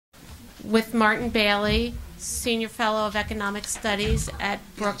with Martin Bailey, Senior Fellow of Economic Studies at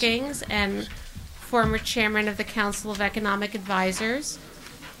Brookings and former Chairman of the Council of Economic Advisors.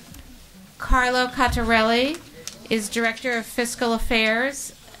 Carlo Cottarelli is Director of Fiscal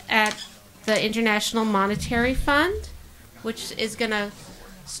Affairs at the International Monetary Fund, which is going to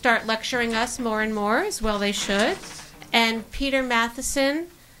start lecturing us more and more, as well they should. And Peter Matheson,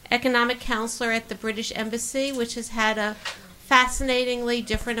 Economic Counselor at the British Embassy, which has had a fascinatingly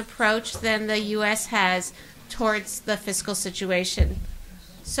different approach than the U.S. has towards the fiscal situation.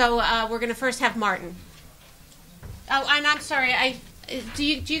 So we're going to first have Martin. Oh, and I'm sorry, do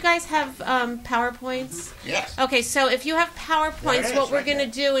you guys have PowerPoints? Yes. Okay, so if you have PowerPoints, what we're going to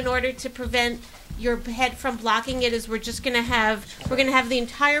do in order to prevent your head from blocking it is we're going to have the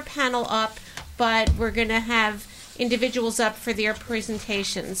entire panel up, but we're going to have individuals up for their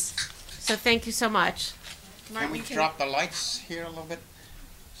presentations. So thank you so much. Can we drop the lights here a little bit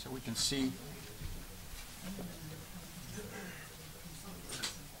so we can see?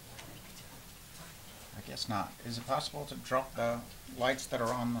 I guess not. Is it possible to drop the lights that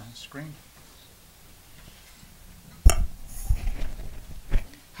are on the screen?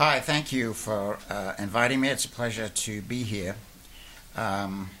 Hi, thank you for inviting me. It's a pleasure to be here.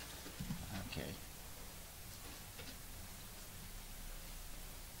 Okay.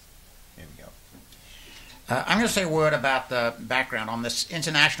 Here we go. I'm going to say a word about the background on this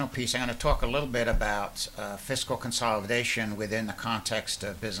international piece. I'm going to talk a little bit about fiscal consolidation within the context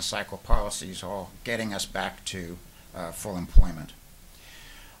of business cycle policies, or getting us back to full employment.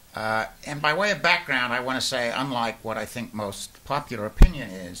 And by way of background, I want to say, unlike what I think most popular opinion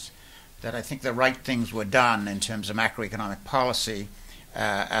is, that I think the right things were done in terms of macroeconomic policy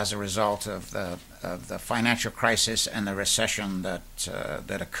as a result of the financial crisis and the recession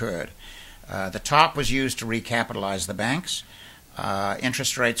that occurred. The top was used to recapitalize the banks.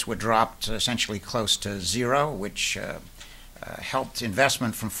 Interest rates were dropped essentially close to zero, which helped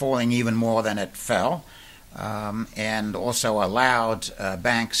investment from falling even more than it fell. And also allowed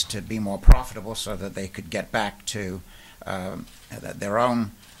banks to be more profitable so that they could get back to their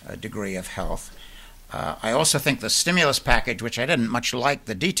own degree of health. I also think the stimulus package, which I didn't much like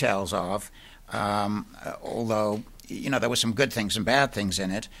the details of, although there were some good things and bad things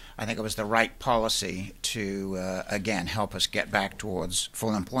in it, I think it was the right policy to, again, help us get back towards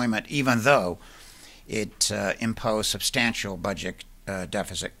full employment, even though it imposed substantial budget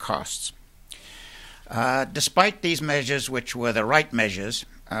deficit costs. Despite these measures, which were the right measures,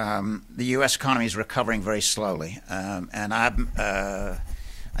 the U.S. economy is recovering very slowly. And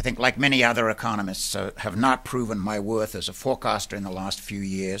I think, like many other economists, have not proven my worth as a forecaster in the last few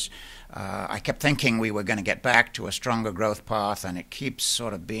years. I kept thinking we were going to get back to a stronger growth path, and it keeps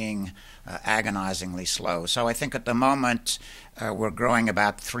sort of being agonizingly slow. So I think at the moment we're growing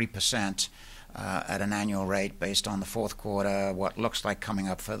about 3%. At an annual rate based on the fourth quarter, what looks like coming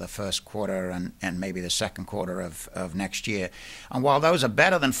up for the first quarter and maybe the second quarter of next year. And while those are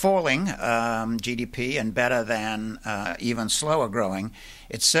better than falling GDP and better than even slower growing,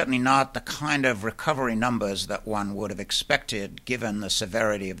 it's certainly not the kind of recovery numbers that one would have expected given the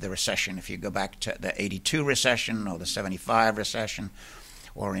severity of the recession. If you go back to the 82 recession or the 75 recession,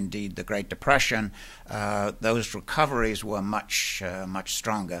 or indeed the Great Depression, those recoveries were much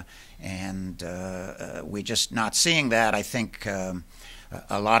stronger. And we're just not seeing that. I think a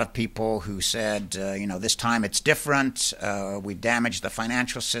lot of people who said, this time it's different, we've damaged the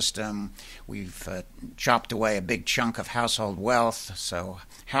financial system, we've chopped away a big chunk of household wealth, so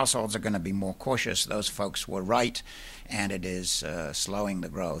households are going to be more cautious. Those folks were right, and it is slowing the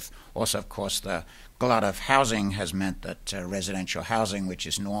growth. Also, of course, the glut of housing has meant that residential housing, which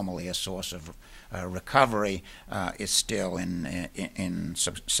is normally a source of recovery, is still in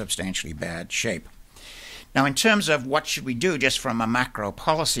substantially bad shape. Now, in terms of what should we do just from a macro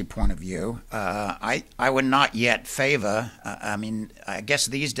policy point of view, I would not yet favor, I guess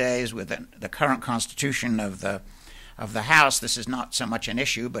these days with the current constitution of the House, this is not so much an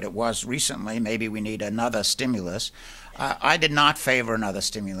issue, but it was recently. Maybe we need another stimulus. I did not favor another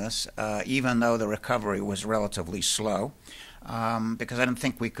stimulus, even though the recovery was relatively slow, because I don't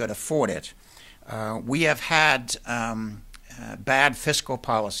think we could afford it. We have had bad fiscal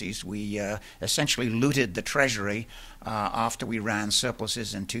policies. We essentially looted the Treasury after we ran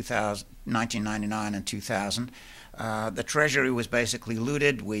surpluses in 1999 and 2000. The Treasury was basically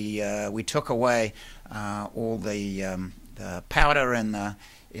looted. We took away all the powder in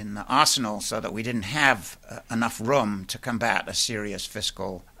the arsenal, so that we didn't have enough room to combat a serious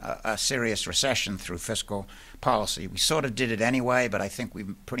recession through fiscal policy. We sort of did it anyway, but I think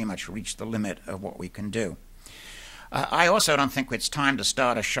we've pretty much reached the limit of what we can do. I also don't think it's time to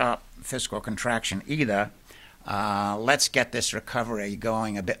start a sharp fiscal contraction either. Let's get this recovery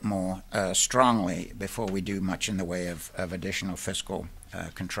going a bit more strongly before we do much in the way of additional fiscal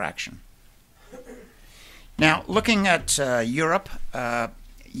contraction. Now, looking at Europe,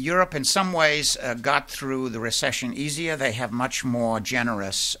 Europe in some ways got through the recession easier. They have much more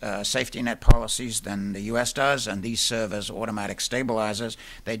generous safety net policies than the U.S. does, and these serve as automatic stabilizers.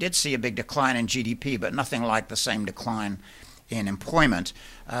 They did see a big decline in GDP, but nothing like the same decline in employment.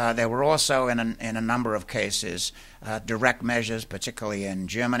 There were also, in a number of cases, direct measures, particularly in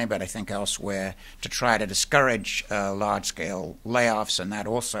Germany, but I think elsewhere, to try to discourage large-scale layoffs, and that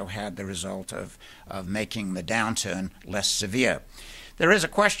also had the result of making the downturn less severe. There is a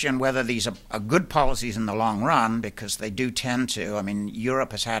question whether these are good policies in the long run, because they do tend to. I mean,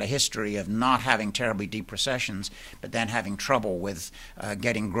 Europe has had a history of not having terribly deep recessions, but then having trouble with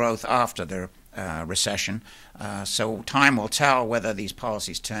getting growth after the recession. So time will tell whether these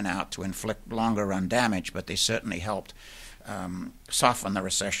policies turn out to inflict longer run damage, but they certainly helped soften the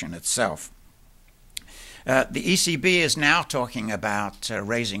recession itself. The ECB is now talking about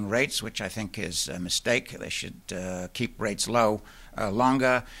raising rates, which I think is a mistake. They should keep rates low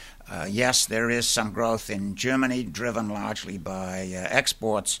longer. Yes, there is some growth in Germany, driven largely by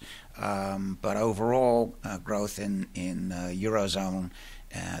exports, but overall growth in Eurozone,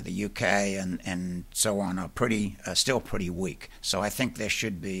 the UK, and so on are still pretty weak. So I think there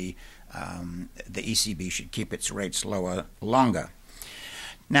should be the ECB should keep its rates lower longer.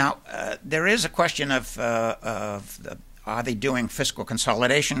 Now, there is a question of are they doing fiscal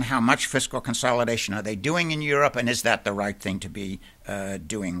consolidation? How much fiscal consolidation are they doing in Europe, and is that the right thing to be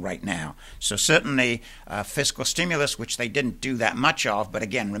doing right now? So certainly fiscal stimulus, which they didn't do that much of, but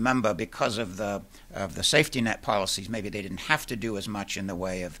again, remember, because of the safety net policies, maybe they didn't have to do as much in the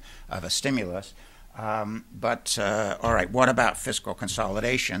way of a stimulus. But all right, what about fiscal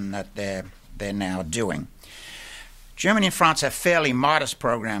consolidation that they're now doing? Germany and France have fairly modest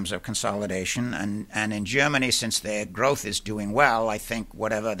programs of consolidation, and in Germany, since their growth is doing well, I think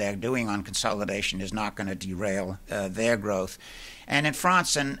whatever they're doing on consolidation is not going to derail their growth. And in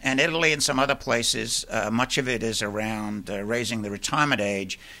France and Italy and some other places, much of it is around raising the retirement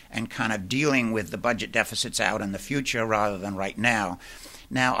age and kind of dealing with the budget deficits out in the future rather than right now.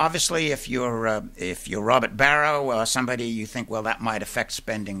 Now, obviously, if you're Robert Barrow or somebody, you think, well, that might affect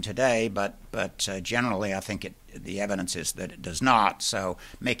spending today, but generally, I think the evidence is that it does not. So,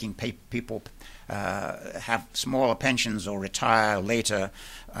 making people have smaller pensions or retire later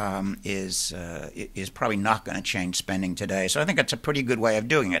is probably not going to change spending today. So, I think it's a pretty good way of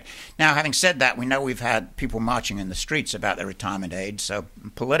doing it. Now, having said that, we know we've had people marching in the streets about the retirement age. So,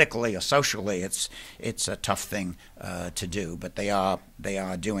 politically or socially, it's a tough thing to do, but they are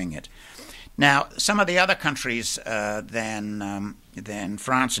doing it. Now, some of the other countries than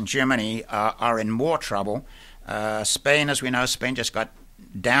France and Germany are in more trouble. Spain, as we know, Spain just got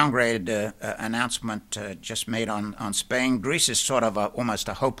downgraded. Announcement just made on Spain. Greece is sort of almost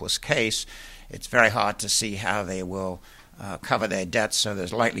a hopeless case. It's very hard to see how they will cover their debts, so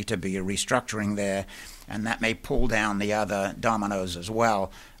there's likely to be a restructuring there, and that may pull down the other dominoes as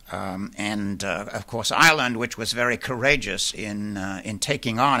well. And of course, Ireland, which was very courageous in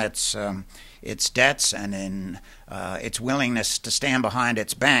taking on its debts and in its willingness to stand behind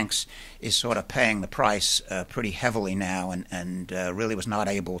its banks, is sort of paying the price pretty heavily now, and really was not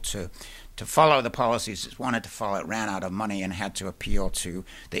able to follow the policies it wanted to follow. It ran out of money and had to appeal to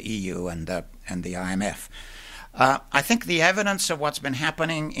the EU and the IMF. I think the evidence of what's been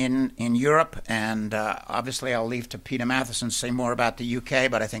happening in Europe, and obviously I'll leave to Peter Matheson to say more about the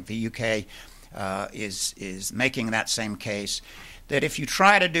UK, but I think the UK is making that same case, that if you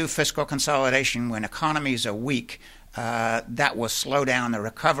try to do fiscal consolidation when economies are weak, that will slow down the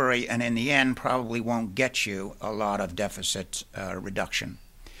recovery, and in the end probably won't get you a lot of deficit reduction.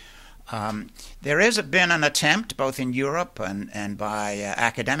 There has been an attempt, both in Europe and by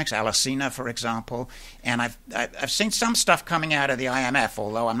academics, Alesina, for example, and I've seen some stuff coming out of the IMF,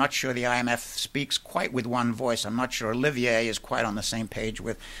 although I'm not sure the IMF speaks quite with one voice. I'm not sure Olivier is quite on the same page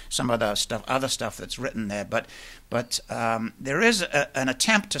with some of the other stuff that's written there. But there is an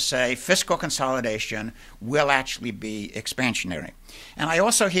attempt to say fiscal consolidation will actually be expansionary. And I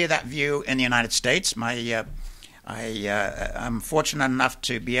also hear that view in the United States. I'm fortunate enough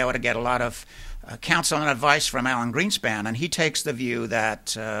to be able to get a lot of counsel and advice from Alan Greenspan, and he takes the view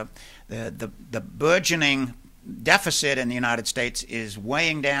that the burgeoning deficit in the United States is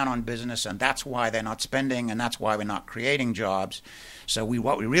weighing down on business, and that's why they're not spending, and that's why we're not creating jobs. So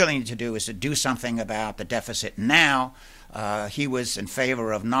what we really need to do is to do something about the deficit now. He was in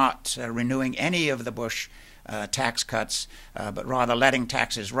favor of not renewing any of the Bush tax cuts, but rather letting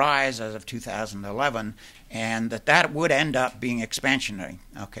taxes rise as of 2011, and that would end up being expansionary.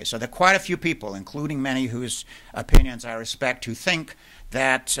 Okay, so there are quite a few people, including many whose opinions I respect, who think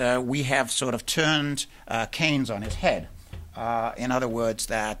that we have sort of turned Keynes on his head. In other words,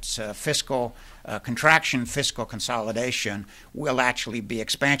 that fiscal contraction, fiscal consolidation will actually be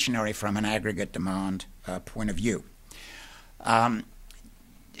expansionary from an aggregate demand point of view. I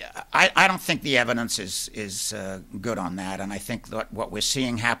don't think the evidence is good on that, and I think that what we're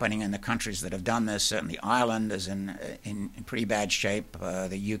seeing happening in the countries that have done this, certainly Ireland is in pretty bad shape.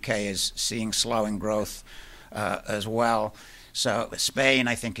 The UK is seeing slowing growth as well. So Spain,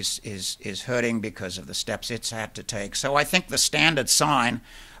 I think, is hurting because of the steps it's had to take. So I think the standard sign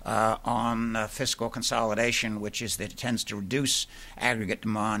on fiscal consolidation, which is that it tends to reduce aggregate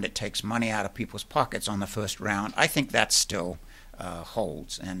demand, it takes money out of people's pockets on the first round, I think that still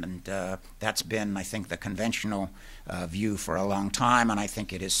holds. And that's been, I think, the conventional view for a long time, and I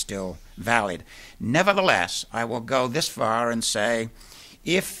think it is still valid. Nevertheless, I will go this far and say,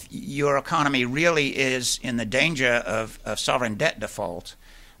 if your economy really is in the danger of sovereign debt default,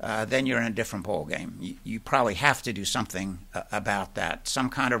 then you're in a different ballgame. You probably have to do something about that, some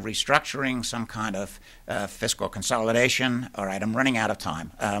kind of restructuring, some kind of fiscal consolidation. All right, I'm running out of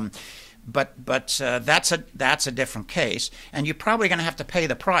time. But that's a different case, and you're probably going to have to pay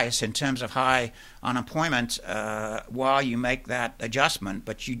the price in terms of high unemployment while you make that adjustment.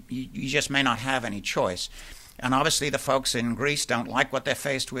 But you just may not have any choice. And obviously the folks in Greece don't like what they're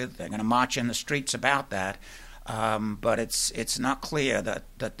faced with. They're going to march in the streets about that. But it's not clear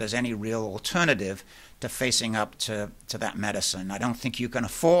that there's any real alternative to facing up to that medicine. I don't think you can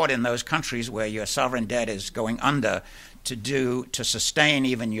afford in those countries where your sovereign debt is going under to sustain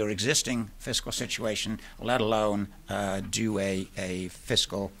even your existing fiscal situation, let alone do a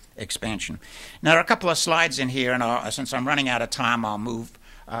fiscal expansion. Now, there are a couple of slides in here, and since I'm running out of time, I'll move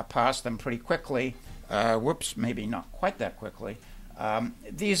past them pretty quickly. Whoops, maybe not quite that quickly.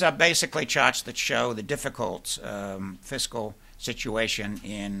 These are basically charts that show the difficult fiscal situation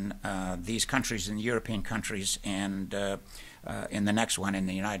in these countries, in the European countries, and in the next one in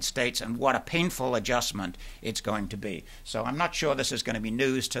the United States, and what a painful adjustment it's going to be. So I'm not sure this is going to be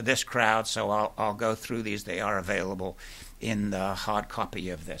news to this crowd, so I'll go through these. They are available in the hard copy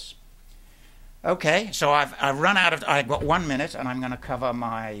of this. Okay, so I've run out of. I've got 1 minute, and I'm going to cover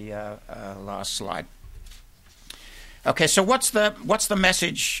my last slide. Okay, so what's the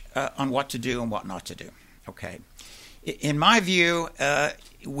message on what to do and what not to do? Okay, in my view,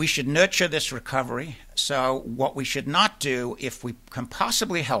 we should nurture this recovery. So what we should not do, if we can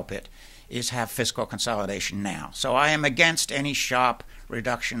possibly help it, is have fiscal consolidation now. So I am against any sharp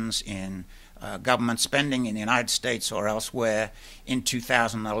reductions in government spending in the United States or elsewhere in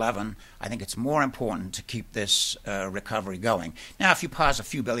 2011. I think it's more important to keep this recovery going. Now, if you pause a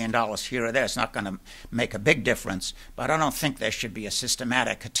few $1 billion here or there, it's not going to make a big difference, but I don't think there should be a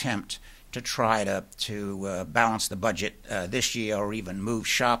systematic attempt to try to balance the budget this year or even move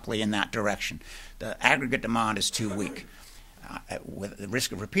sharply in that direction. The aggregate demand is too weak. With the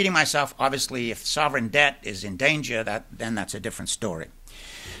risk of repeating myself, obviously, if sovereign debt is in danger, then that's a different story.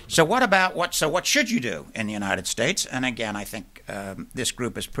 So what should you do in the United States? And again, I think this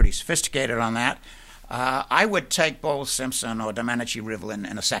group is pretty sophisticated on that. I would take Bowles-Simpson or Domenici-Rivlin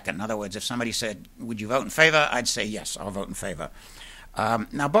in a second. In other words, if somebody said, would you vote in favor? I'd say yes, I'll vote in favor.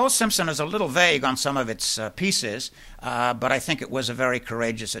 Now, Bowles-Simpson is a little vague on some of its pieces, but I think it was a very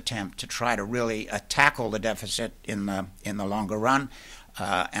courageous attempt to try to really tackle the deficit in the longer run.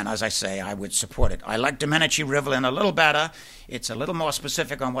 And as I say, I would support it. I like Domenici-Rivlin a little better. It's a little more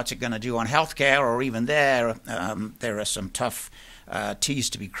specific on what's it going to do on health care, or even there are some tough T's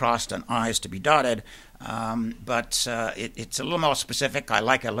to be crossed and I's to be dotted. But it's a little more specific. I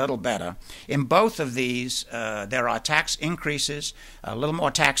like it a little better. In both of these, there are tax increases, a little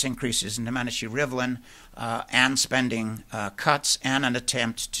more tax increases in Domenici-Rivlin, and spending cuts, and an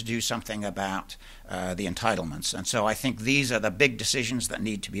attempt to do something about the entitlements. And so I think these are the big decisions that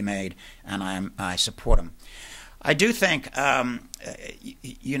need to be made, and I support them. I do think,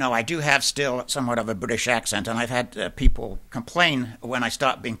 I do have still somewhat of a British accent, and I've had people complain when I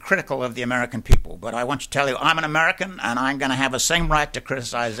start being critical of the American people. But I want to tell you, I'm an American, and I'm going to have the same right to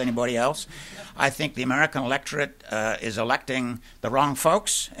criticize anybody else. I think the American electorate is electing the wrong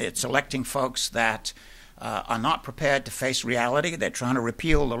folks. It's electing folks that are not prepared to face reality. They're trying to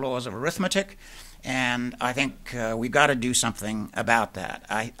repeal the laws of arithmetic. And I think we've got to do something about that.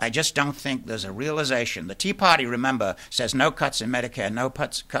 I just don't think there's a realization. The Tea Party, remember, says no cuts in Medicare, no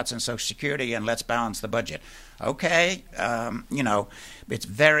cuts in Social Security, and let's balance the budget. Okay, it's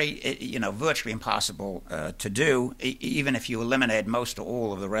very, virtually impossible to do, even if you eliminate most or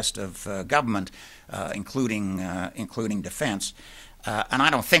all of the rest of government, including defense. And I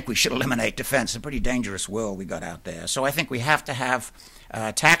don't think we should eliminate defense. It's a pretty dangerous world we got out there. So I think we have to have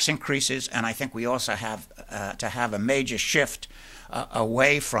tax increases, and I think we also have to have a major shift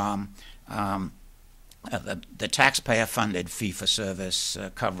away from the taxpayer-funded fee-for-service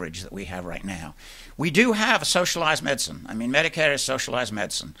coverage that we have right now. We do have a socialized medicine. I mean, Medicare is socialized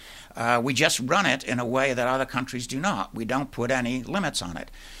medicine. We just run it in a way that other countries do not. We don't put any limits on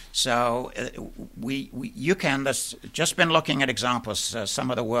it. So you can. Just been looking at examples. Some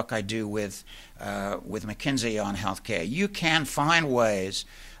of the work I do with McKinsey on healthcare. You can find ways,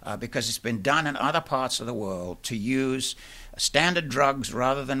 because it's been done in other parts of the world, to use standard drugs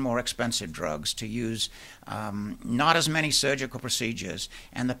rather than more expensive drugs, to use not as many surgical procedures,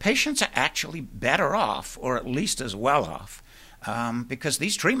 and the patients are actually better off, or at least as well off, because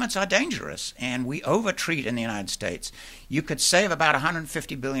these treatments are dangerous, and we overtreat in the United States. You could save about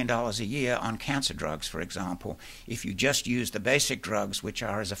 $150 billion a year on cancer drugs, for example, if you just use the basic drugs, which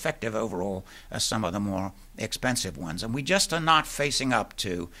are as effective overall as some of the more expensive ones. And we just are not facing up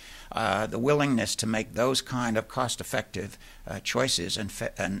to the willingness to make those kind of cost-effective choices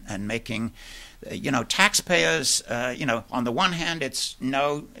and making, taxpayers, on the one hand it's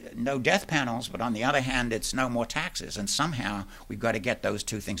no death panels, but on the other hand it's no more taxes. And somehow we've got to get those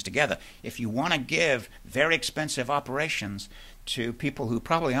two things together. If you want to give very expensive operations to people who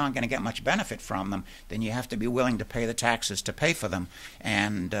probably aren't going to get much benefit from them, then you have to be willing to pay the taxes to pay for them.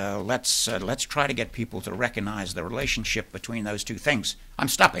 And let's try to get people to recognize the relationship between those two things. I'm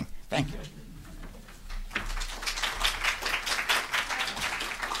stopping. Thank you.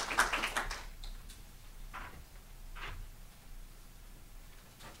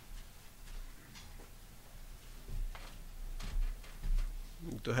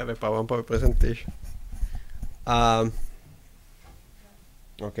 To have a PowerPoint presentation.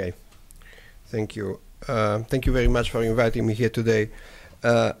 Okay, thank you. Thank you very much for inviting me here today.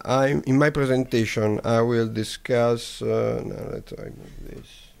 In my presentation, I will discuss. Let's remove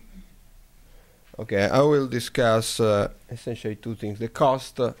this. Okay, I will discuss essentially two things: the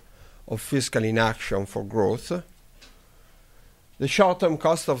cost of fiscal inaction for growth, the short-term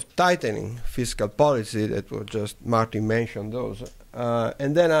cost of tightening fiscal policy that was just Martin mentioned those,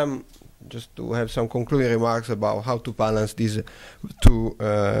 and then I'm just to have some concluding remarks about how to balance these two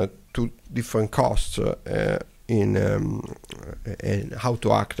different costs and how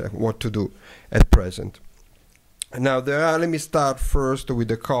to act, what to do at present. Now, let me start first with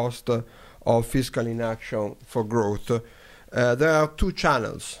the cost of fiscal inaction for growth. There are two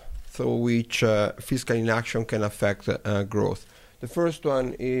channels through which fiscal inaction can affect growth. The first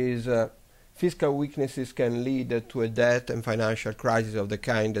one is fiscal weaknesses can lead to a debt and financial crisis of the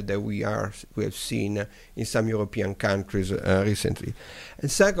kind that we have seen in some European countries recently.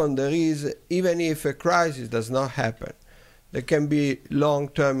 And second, there is, even if a crisis does not happen, there can be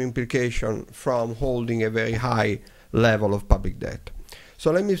long-term implication from holding a very high level of public debt.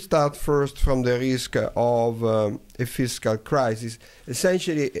 So let me start first from the risk of a fiscal crisis.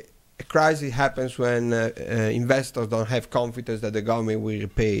 Essentially, a crisis happens when investors don't have confidence that the government will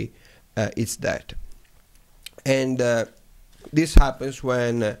repay its debt. And this happens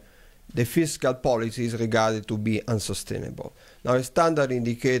when the fiscal policy is regarded to be unsustainable. Now, a standard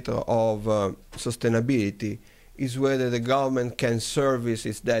indicator of sustainability is whether the government can service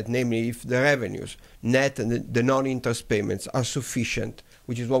its debt, namely if the revenues, net and the non-interest payments are sufficient,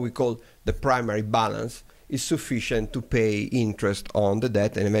 which is what we call the primary balance, is sufficient to pay interest on the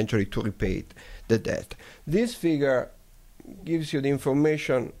debt and eventually to repay the debt. This figure gives you the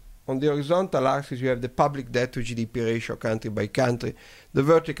information. On the horizontal axis, you have the public debt to GDP ratio country by country. The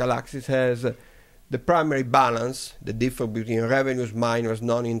vertical axis has the primary balance, the difference between revenues minus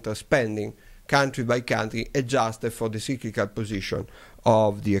non-interest spending, country by country, adjusted for the cyclical position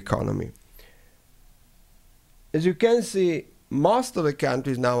of the economy. As you can see, most of the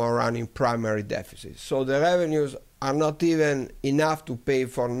countries now are running primary deficits. So the revenues are not even enough to pay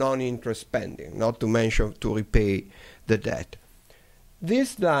for non-interest spending, not to mention to repay the debt.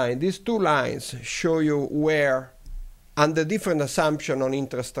 This line, these two lines show you where, under different assumptions on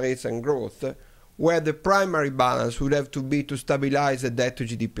interest rates and growth, where the primary balance would have to be to stabilize the debt to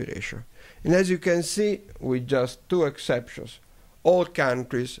GDP ratio. And as you can see, with just two exceptions, all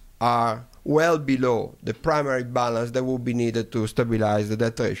countries are well below the primary balance that would be needed to stabilize the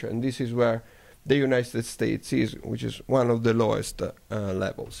debt ratio. And this is where the United States is, which is one of the lowest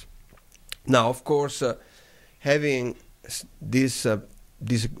levels. Now, of course, having this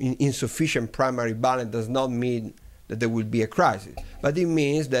insufficient primary balance does not mean that there will be a crisis, but it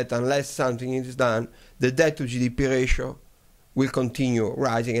means that unless something is done, the debt to GDP ratio will continue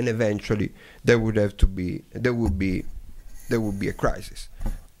rising, and eventually there would be a crisis.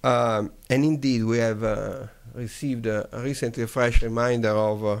 And indeed, we have received recently a fresh reminder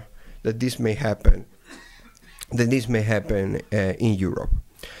of that this may happen. In Europe.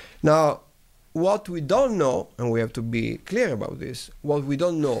 Now, what we don't know, and we have to be clear about this, what we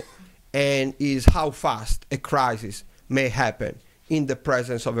don't know and is how fast a crisis may happen in the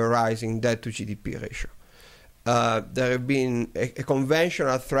presence of a rising debt to GDP ratio. There have been a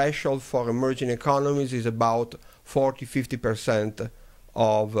conventional threshold for emerging economies is about 40-50%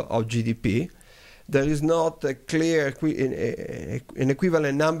 of GDP. There is not a clear an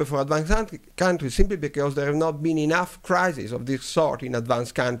equivalent number for advanced countries simply because there have not been enough crises of this sort in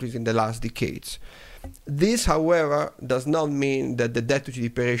advanced countries in the last decades. This, however, does not mean that the debt to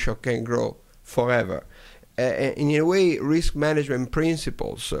GDP ratio can grow forever. In a way, risk management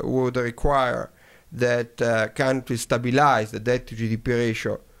principles would require that countries stabilize the debt to GDP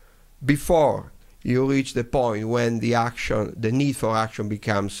ratio before you reach the point when the need for action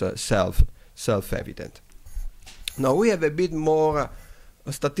becomes self-evident. Now we have a bit more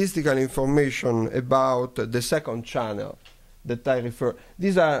statistical information about the second channel that I refer.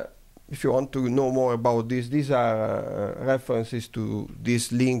 These are, if you want to know more about this, these are references to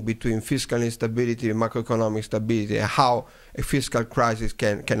this link between fiscal instability and macroeconomic stability and how a fiscal crisis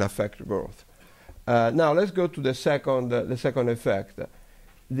can affect growth. Now let's go to the second effect.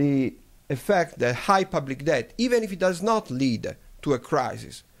 The effect that high public debt, even if it does not lead to a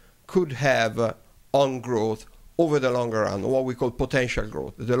crisis, could have on growth over the longer run, what we call potential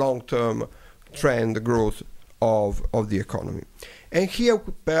growth, the long-term trend growth of the economy. And here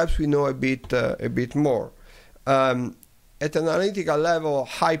perhaps we know a bit more. At an analytical level,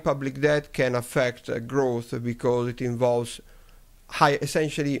 high public debt can affect growth because it involves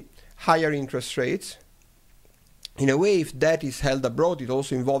essentially higher interest rates. In a way, if debt is held abroad, it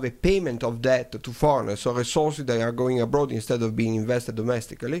also involves a payment of debt to foreigners, so resources that are going abroad instead of being invested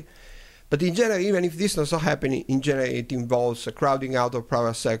domestically. But in general, even if this does not happen, in general, it involves a crowding out of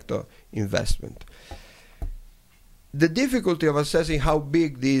private sector investment. The difficulty of assessing how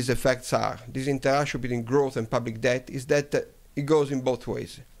big these effects are, this interaction between growth and public debt, is that it goes in both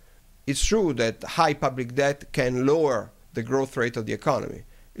ways. It's true that high public debt can lower the growth rate of the economy.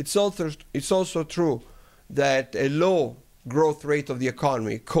 It's also true that a low growth rate of the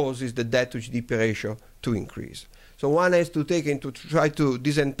economy causes the debt to GDP ratio to increase. So one has to try to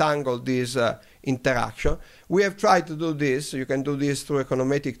disentangle this interaction. We have tried to do this. You can do this through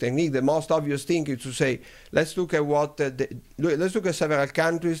econometric technique. The most obvious thing is to say, let's look at let's look at several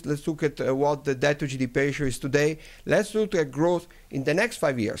countries. Let's look at what the debt to GDP ratio is today. Let's look at growth in the next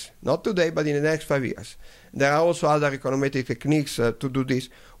 5 years, not today, but in the next 5 years. There are also other econometric techniques to do this.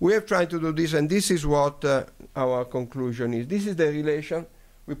 We have tried to do this, and this is what our conclusion is. This is the relation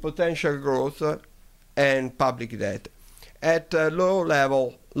with potential growth and public debt. At low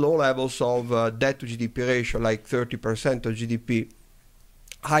levels of debt to GDP ratio, like 30% of GDP,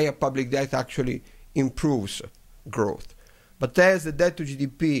 higher public debt actually improves growth. But as the debt to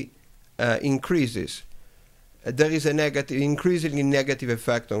GDP increases, there is increasingly negative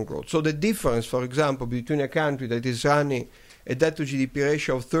effect on growth. So the difference, for example, between a country that is running a debt to GDP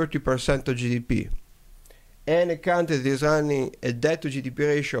ratio of 30% of GDP and a country that is running a debt to GDP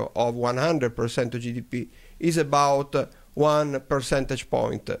ratio of 100% of GDP is about 1 percentage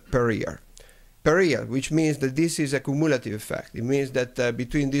point per year, which means that this is a cumulative effect. It means that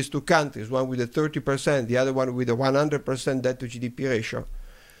between these two countries, one with a 30%, the other one with a 100% debt to GDP ratio,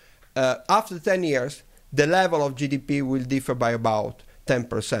 after 10 years, the level of GDP will differ by about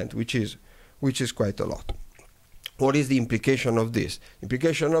 10%, which is quite a lot. What is the implication of this? The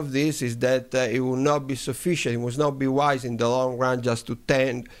implication of this is that it will not be sufficient, it will not be wise in the long run just to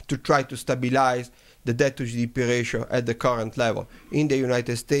try to stabilize the debt to GDP ratio at the current level in the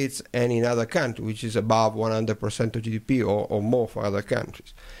United States and in other countries, which is above 100% of GDP or more for other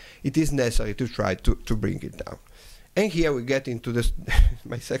countries. It is necessary to try to bring it down. And here we get into this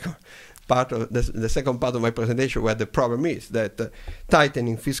my second part of the second part of my presentation, where the problem is that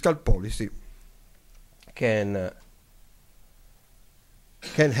tightening fiscal policy can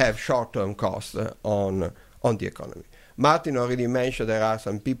have short-term costs on the economy. Martin already mentioned there are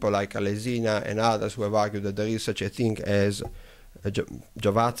some people like Alesina and others who have argued that there is such a thing as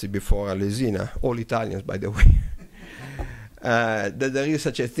Giavazzi before Alesina, all Italians, by the way. that there is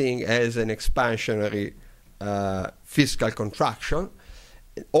such a thing as an expansionary fiscal contraction.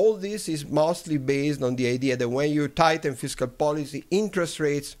 All this is mostly based on the idea that when you tighten fiscal policy, interest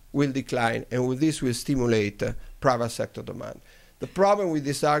rates will decline, and with this will stimulate private sector demand. The problem with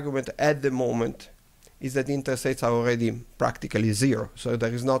this argument at the moment is that interest rates are already practically zero, so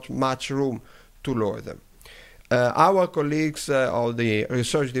there is not much room to lower them. Our colleagues of the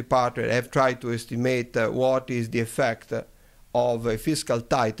research department have tried to estimate what is the effect of a fiscal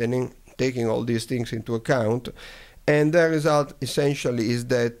tightening, taking all these things into account, and the result essentially is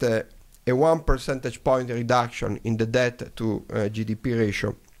that a 1 percentage point reduction in the debt to GDP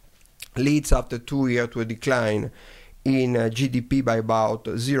ratio leads after 2 years to a decline in GDP by about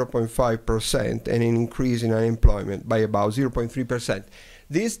 0.5% and an increase in unemployment by about 0.3%.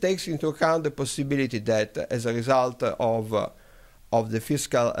 This takes into account the possibility that as a result of the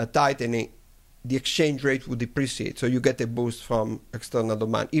fiscal tightening, the exchange rate would depreciate, so you get a boost from external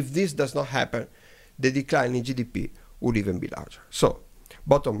demand. If this does not happen, the decline in GDP would even be larger. So,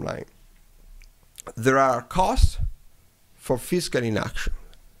 bottom line, there are costs for fiscal inaction,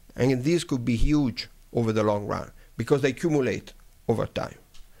 and these could be huge over the long run because they accumulate over time.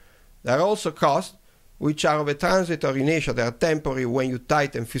 There are also costs which are of a transitory nature. They are temporary when you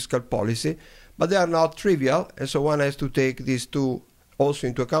tighten fiscal policy, but they are not trivial, and so one has to take these two also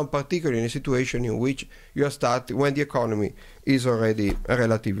into account, particularly in a situation in which you are starting when the economy is already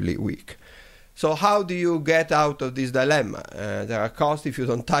relatively weak. So how do you get out of this dilemma? There are costs if you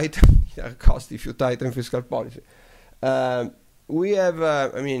don't tighten, there are costs if you tighten fiscal policy. We have,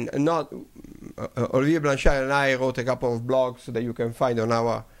 Olivier Blanchard and I wrote a couple of blogs that you can find on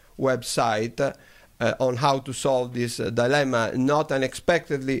our website on how to solve this dilemma. Not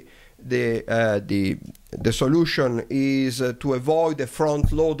unexpectedly, the solution is to avoid a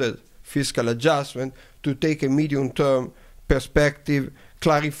front-loaded fiscal adjustment, to take a medium-term perspective,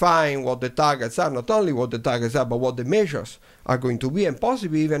 clarifying what the targets are, not only what the targets are, but what the measures are going to be, and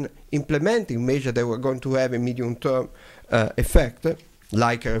possibly even implementing measures that were going to have a medium-term effect,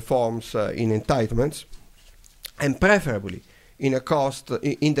 like reforms in entitlements, and preferably in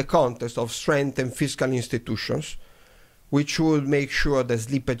the context of strengthened fiscal institutions, which will make sure that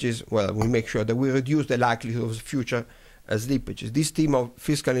slippages, will make sure that we reduce the likelihood of future slippages. This theme of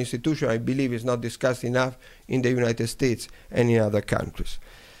fiscal institution, I believe, is not discussed enough in the United States and in other countries.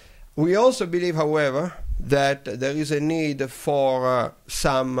 We also believe, however, that there is a need for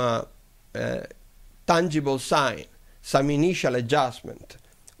some tangible sign, some initial adjustment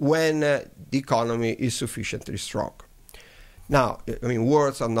when the economy is sufficiently strong. Now,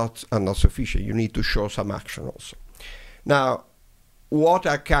 words are not sufficient. You need to show some action also. Now, what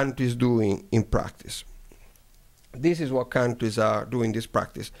are countries doing in practice? This is what countries are doing this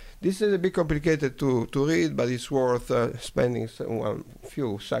practice. This is a bit complicated to read, but it's worth spending a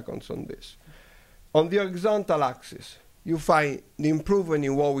few seconds on this. On the horizontal axis, you find the improvement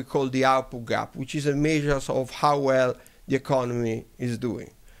in what we call the output gap, which is a measure of how well the economy is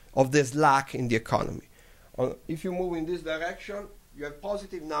doing, of the slack in the economy. If you move in this direction, you have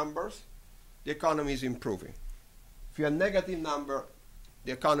positive numbers, the economy is improving. If you have negative number,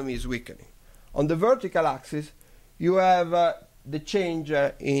 the economy is weakening. On the vertical axis, you have the change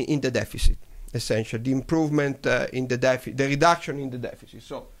in the deficit, essentially, the improvement in the deficit, the reduction in the deficit.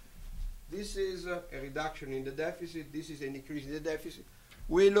 So this is a reduction in the deficit, this is an increase in the deficit.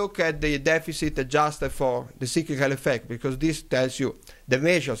 We look at the deficit adjusted for the cyclical effect, because this tells you the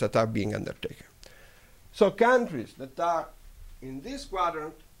measures that are being undertaken. So countries that are in this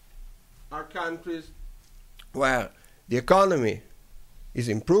quadrant are countries where the economy is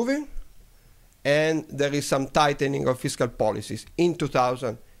improving and there is some tightening of fiscal policies in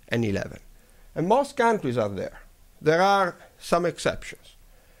 2011. And most countries are there. There are some exceptions.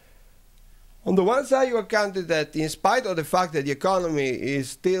 On the one side, you are counted that in spite of the fact that the economy is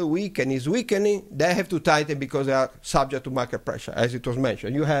still weak and is weakening, they have to tighten because they are subject to market pressure, as it was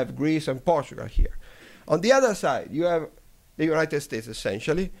mentioned. You have Greece and Portugal here. On the other side, you have the United States,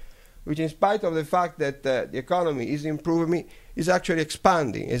 essentially, which in spite of the fact that the economy is improving, is actually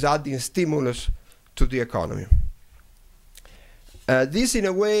expanding, is adding stimulus to the economy. This, in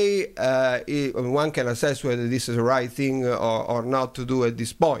a way, one can assess whether this is the right thing or not to do at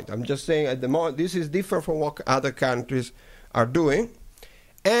this point. I'm just saying at the moment, this is different from what other countries are doing.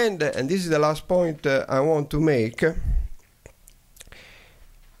 And this is the last point I want to make.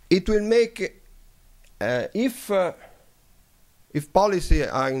 It will make, if policy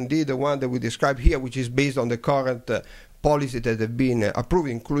are indeed the one that we describe here, which is based on the current policy that have been approved,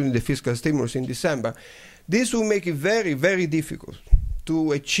 including the fiscal stimulus in December, this will make it very, very difficult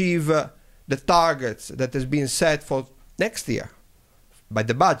to achieve the targets that has been set for next year by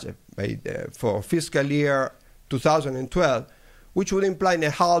the budget for fiscal year 2012, which would imply a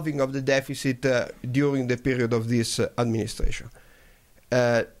halving of the deficit during the period of this administration.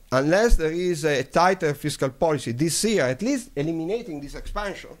 Unless there is a tighter fiscal policy this year, at least eliminating this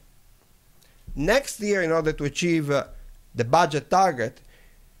expansion, next year, in order to achieve the budget target,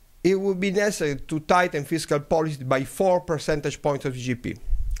 it would be necessary to tighten fiscal policy by 4 percentage points of GDP,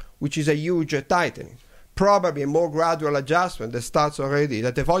 which is a huge tightening. Probably a more gradual adjustment that starts already,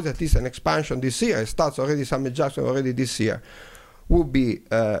 that avoids at least an expansion this year, starts already some adjustment already this year,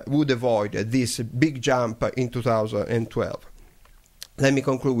 would avoid this big jump in 2012. Let me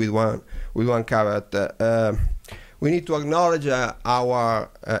conclude with one caveat. We need to acknowledge our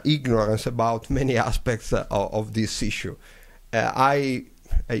ignorance about many aspects of this issue. I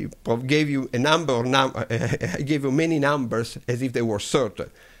gave you I gave you many numbers as if they were certain.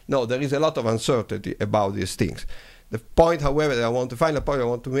 No, there is a lot of uncertainty about these things. The point, however, that I want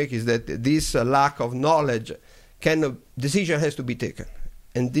to make is that this lack of knowledge decision has to be taken,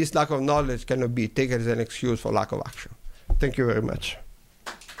 and this lack of knowledge cannot be taken as an excuse for lack of action. Thank you very much.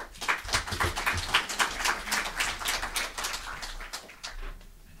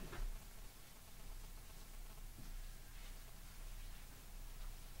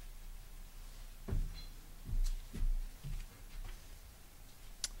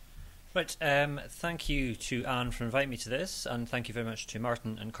 Right, thank you to Anne for inviting me to this, and thank you very much to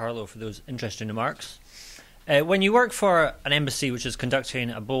Martin and Carlo for those interesting remarks. When you work for an embassy which is conducting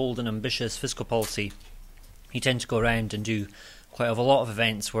a bold and ambitious fiscal policy, you tend to go around and do quite a lot of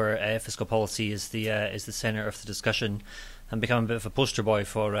events where fiscal policy is the centre of the discussion and become a bit of a poster boy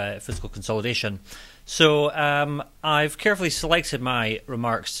for fiscal consolidation. So I've carefully selected my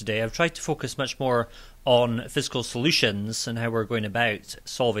remarks today. I've tried to focus much more on fiscal solutions and how we're going about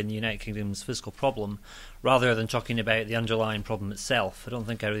solving the United Kingdom's fiscal problem, rather than talking about the underlying problem itself. I don't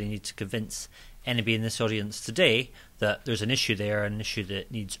think I really need to convince anybody in this audience today that there's an issue there, an issue that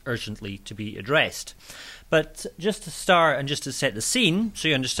needs urgently to be addressed. But just to start and just to set the scene, so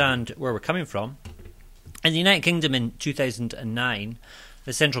you understand where we're coming from, in the United Kingdom in 2009,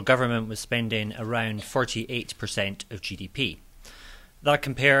 the central government was spending around 48% of GDP. That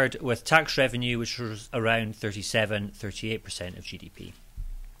compared with tax revenue, which was around 37-38% of GDP.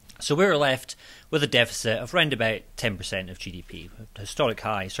 So we were left with a deficit of around about 10% of GDP, a historic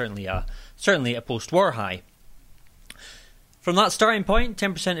high, certainly a post-war high. From that starting point,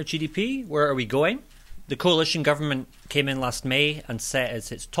 10% of GDP, where are we going? The coalition government came in last May and set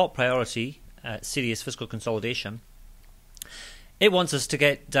as its top priority serious fiscal consolidation. It wants us to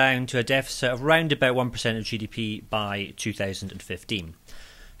get down to a deficit of around about 1% of GDP by 2015.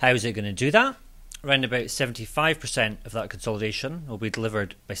 How is it going to do that? Around about 75% of that consolidation will be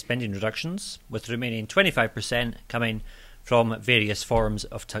delivered by spending reductions, with the remaining 25% coming from various forms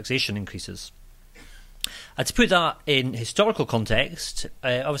of taxation increases. And to put that in historical context,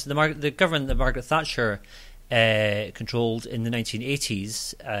 obviously the government that Margaret Thatcher controlled in the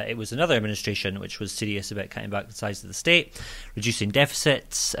 1980s, it was another administration which was serious about cutting back the size of the state, reducing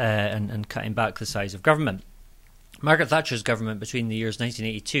deficits and cutting back the size of government. Margaret Thatcher's government between the years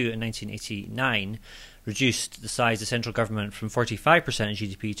 1982 and 1989 reduced the size of central government from 45% of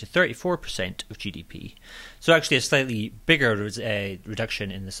GDP to 34% of GDP. So actually a slightly bigger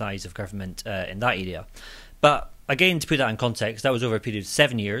reduction in the size of government in that area. But again, to put that in context, that was over a period of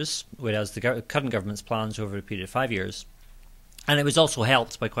 7 years, whereas the current government's plans were over a period of 5 years. And it was also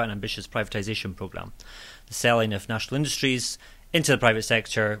helped by quite an ambitious privatisation programme, the selling of national industries into the private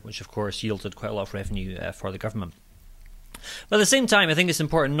sector, which of course yielded quite a lot of revenue for the government. But at the same time, I think it's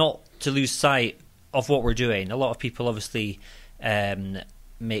important not to lose sight of what we're doing. A lot of people obviously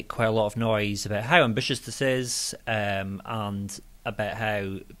make quite a lot of noise about how ambitious this is and about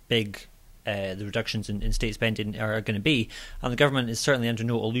how big the reductions in state spending are going to be, and the government is certainly under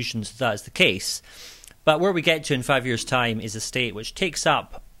no illusions that is the case. But where we get to in 5 years' time is a state which takes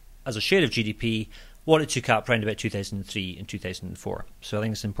up as a share of GDP what it took up around about 2003 and 2004. So I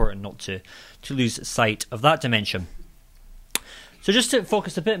think it's important not to lose sight of that dimension. So just to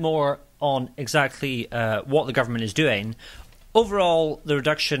focus a bit more on exactly what the government is doing, overall the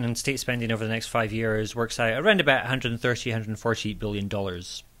reduction in state spending over the next 5 years works out around about $140 billion.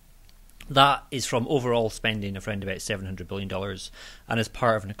 That is from overall spending of around about $700 billion and is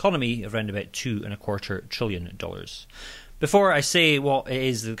part of an economy of around about $2.25 trillion. Before I say what it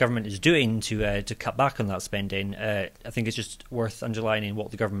is the government is doing to cut back on that spending, I think it's just worth underlining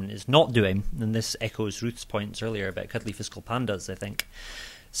what the government is not doing, and this echoes Ruth's points earlier about cuddly fiscal pandas, I think.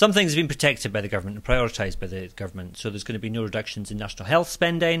 Some things have been protected by the government and prioritised by the government. So there's going to be no reductions in national health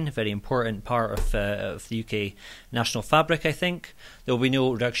spending, a very important part of the UK national fabric, I think. There will be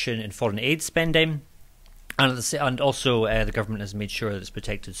no reduction in foreign aid spending. And also the government has made sure that it's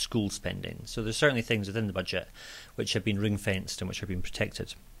protected school spending. So there's certainly things within the budget which have been ring-fenced and which have been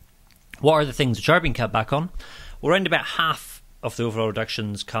protected. What are the things which are being cut back on? Well, around about half of the overall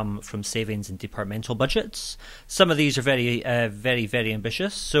reductions come from savings in departmental budgets. Some of these are very, very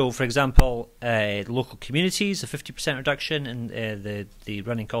ambitious. So, for example, local communities, a 50% reduction in the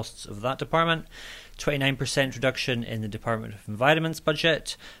running costs of that department, 29% reduction in the Department of Environment's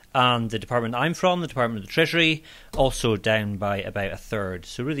budget, and the department I'm from, the Department of the Treasury, also down by about a third.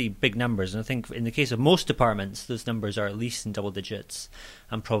 So really big numbers. And I think in the case of most departments, those numbers are at least in double digits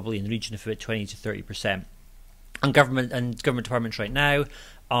and probably in the region of about 20 to 30%. And government departments right now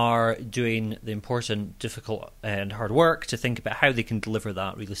are doing the important, difficult and hard work to think about how they can deliver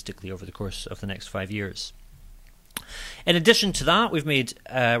that realistically over the course of the next 5 years. In addition to that, we're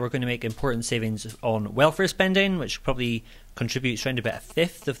going to make important savings on welfare spending, which probably contributes around about a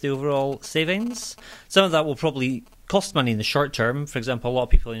fifth of the overall savings. Some of that will probably cost money in the short term. For example, a lot of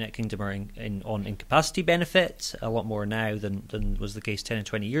people in the United Kingdom are on incapacity benefit, a lot more now than was the case 10 and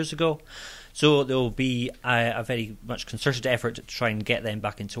 20 years ago. So there will be a very much concerted effort to try and get them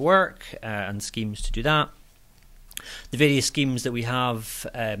back into work and schemes to do that. The various schemes that we have,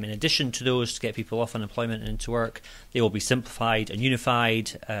 in addition to those to get people off unemployment and into work, they will be simplified and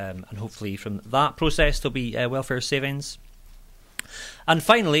unified, and hopefully from that process there'll be welfare savings. And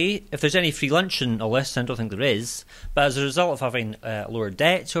finally, if there's any free lunch in all this, I don't think there is, but as a result of having lower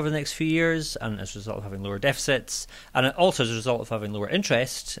debt over the next few years, and as a result of having lower deficits, and also as a result of having lower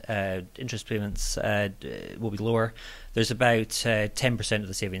interest payments will be lower. There's about 10% of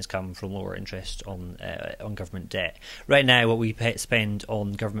the savings come from lower interest on government debt. Right now, what we spend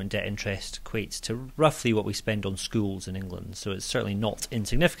on government debt interest equates to roughly what we spend on schools in England, so it's certainly not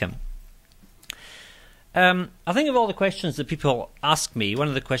insignificant. I think of all the questions that people ask me, one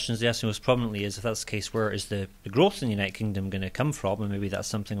of the questions they ask me most prominently is, if that's the case, where is the growth in the United Kingdom going to come from? And maybe that's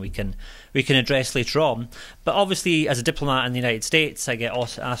something we can address later on. But obviously, as a diplomat in the United States, I get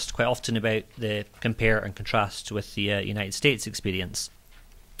asked quite often about the compare and contrast with the United States experience.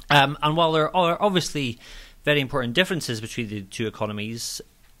 And while there are obviously very important differences between the two economies,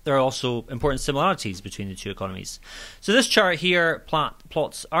 there are also important similarities between the two economies. So this chart here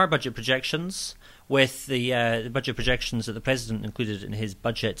plots our budget projections with the budget projections that the President included in his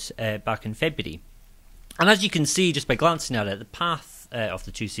budget back in February. And as you can see, just by glancing at it, the path of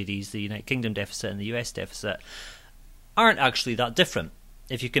the two CDs, the United Kingdom deficit and the US deficit, aren't actually that different.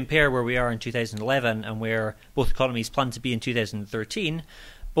 If you compare where we are in 2011 and where both economies plan to be in 2013,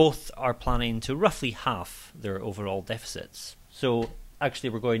 both are planning to roughly halve their overall deficits. So actually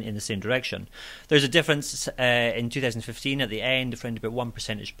we're going in the same direction. There's a difference in 2015 at the end of around about 1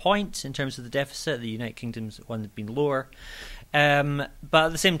 percentage point in terms of the deficit. The United Kingdom's one had been lower. But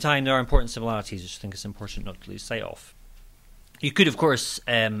at the same time, there are important similarities which I think it's important not to lose sight of. You could, of course,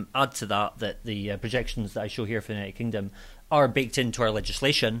 add to that the projections that I show here for the United Kingdom are baked into our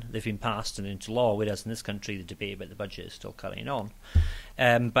legislation. They've been passed and into law, whereas in this country the debate about the budget is still carrying on.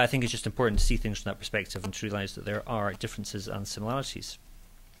 But I think it's just important to see things from that perspective and to realise that there are differences and similarities.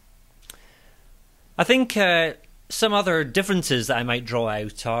 I think some other differences that I might draw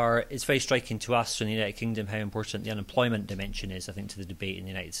out are, it's very striking to us in the United Kingdom how important the unemployment dimension is, I think, to the debate in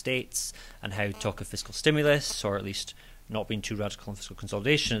the United States, and how talk of fiscal stimulus, or at least not being too radical in fiscal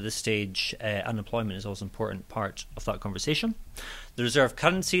consolidation at this stage, unemployment is also an important part of that conversation. The reserve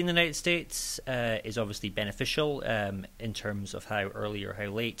currency in the United States is obviously beneficial in terms of how early or how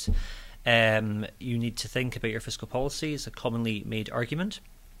late you need to think about your fiscal policy. It's a commonly made argument.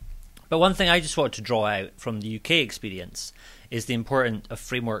 But one thing I just wanted to draw out from the UK experience is the importance of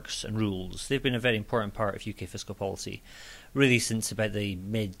frameworks and rules. They've been a very important part of UK fiscal policy, really since about the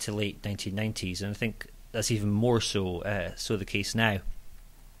mid to late 1990s, and I think that's even more so the case now.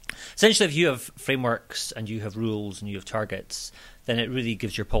 Essentially, if you have frameworks and you have rules and you have targets, then it really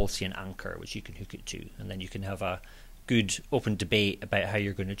gives your policy an anchor which you can hook it to, and then you can have a good open debate about how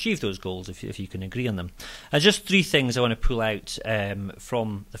you're going to achieve those goals if you can agree on them. And just three things I want to pull out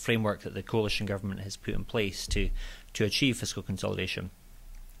from the framework that the coalition government has put in place to achieve fiscal consolidation.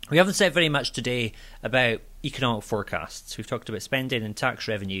 We haven't said very much today about economic forecasts. We've talked about spending and tax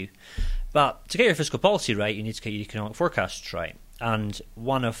revenue, but to get your fiscal policy right, you need to get your economic forecasts right. And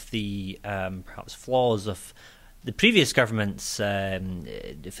one of the perhaps flaws of the previous government's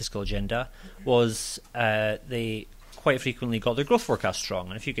fiscal agenda was they quite frequently got their growth forecast wrong.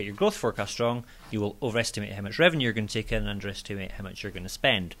 And if you get your growth forecast wrong, you will overestimate how much revenue you're going to take in and underestimate how much you're going to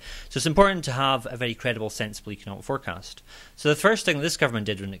spend. So it's important to have a very credible, sensible economic forecast. So the first thing this government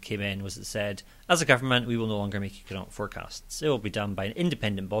did when it came in was it said, as a government, we will no longer make economic forecasts. It will be done by an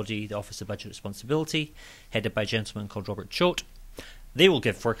independent body, the Office of Budget Responsibility, headed by a gentleman called Robert Choate. They will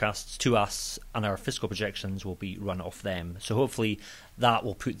give forecasts to us, and our fiscal projections will be run off them. So hopefully that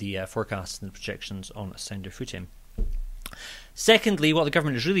will put the forecasts and the projections on a sounder footing. Secondly, what the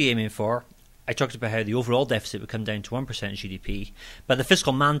government is really aiming for, I talked about how the overall deficit would come down to 1% of GDP, but the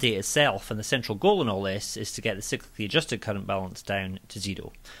fiscal mandate itself and the central goal in all this is to get the cyclically adjusted current balance down to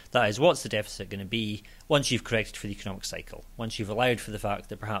zero. That is, what's the deficit going to be once you've corrected for the economic cycle, once you've allowed for the fact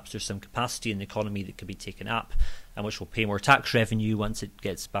that perhaps there's some capacity in the economy that could be taken up and which will pay more tax revenue once it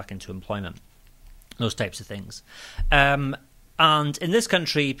gets back into employment. Those types of things. And in this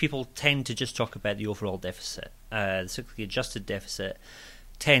country, people tend to just talk about the overall deficit. The cyclically adjusted deficit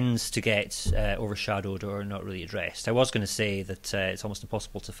tends to get overshadowed or not really addressed. I was going to say that it's almost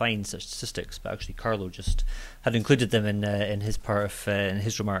impossible to find such statistics, but actually Carlo just had included them in his part of in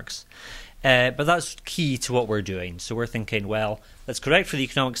his remarks. But that's key to what we're doing. So we're thinking, well, let's correct for the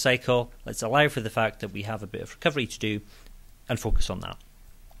economic cycle, let's allow for the fact that we have a bit of recovery to do, and focus on that.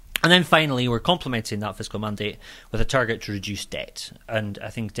 And then finally, we're complementing that fiscal mandate with a target to reduce debt. And I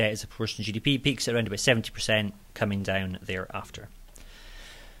think debt as a proportion of GDP peaks at around about 70%, coming down thereafter.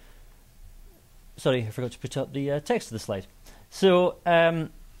 Sorry, I forgot to put up the text of the slide. So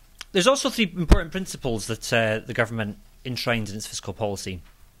there's also three important principles that the government enshrines in its fiscal policy.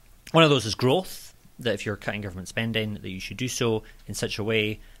 One of those is growth, that if you're cutting government spending, that you should do so in such a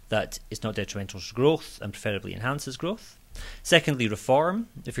way that it's not detrimental to growth and preferably enhances growth. Secondly, reform.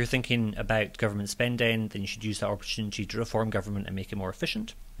 If you're thinking about government spending, then you should use that opportunity to reform government and make it more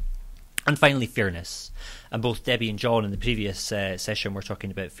efficient. And finally, fairness. And both Debbie and John in the previous session were talking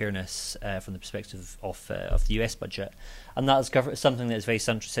about fairness from the perspective of the US budget. And that is something that is very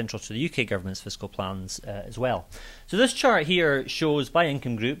central to the UK government's fiscal plans as well. So this chart here shows by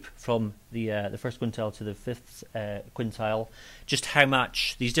income group from the first quintile to the fifth quintile just how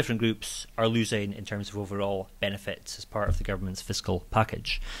much these different groups are losing in terms of overall benefits as part of the government's fiscal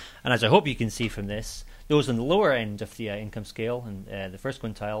package. And as I hope you can see from this, those on the lower end of the income scale and the first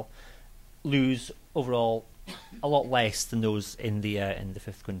quintile lose overall a lot less than those in the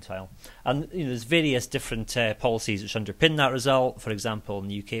fifth quintile. And there's various different policies which underpin that result. For example, in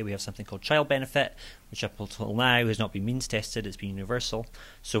the UK we have something called child benefit, which up until now has not been means tested, it's been universal.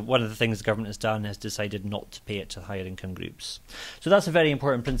 So one of the things the government has done is decided not to pay it to higher income groups. So that's a very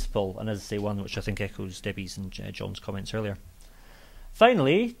important principle, and as I say, one which I think echoes Debbie's and John's comments earlier.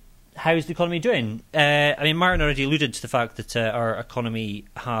 Finally, how's the economy doing? Martin already alluded to the fact that our economy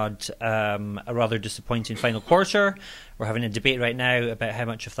had a rather disappointing final quarter. We're having a debate right now about how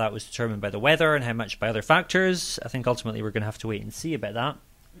much of that was determined by the weather and how much by other factors. I think ultimately we're going to have to wait and see about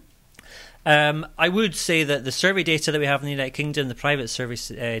that. I would say that the survey data that we have in the United Kingdom, the private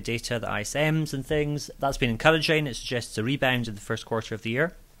survey data, the ISMs and things, that's been encouraging. It suggests a rebound in the first quarter of the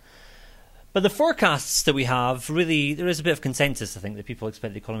year. But the forecasts that we have, really, there is a bit of consensus, I think, that people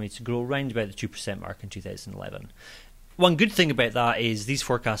expect the economy to grow around about the 2% mark in 2011. One good thing about that is these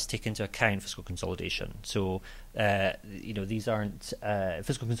forecasts take into account fiscal consolidation. So, these aren't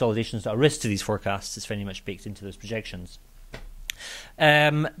fiscal consolidations that are risk to these forecasts. It's very much baked into those projections.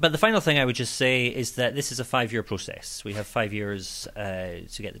 But the final thing I would just say is that this is a 5-year process. We have 5 years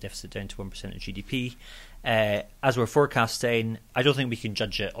to get the deficit down to 1% of GDP. As we're forecasting, I don't think we can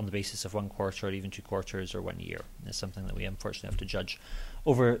judge it on the basis of 1 quarter or even 2 quarters or 1 year. It's something that we unfortunately have to judge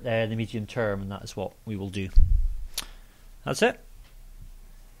over the medium term, and that is what we will do. That's it.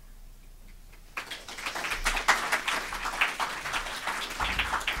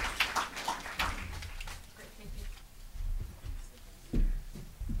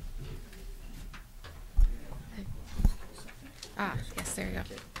 Yes, there you go.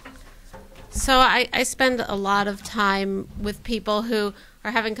 So I spend a lot of time with people who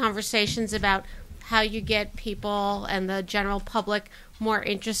are having conversations about how you get people and the general public more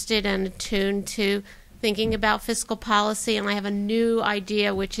interested and attuned to thinking about fiscal policy. And I have a new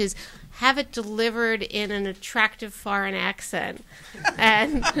idea, which is have it delivered in an attractive foreign accent.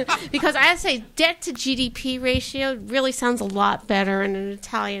 And because I have to say, debt to GDP ratio really sounds a lot better in an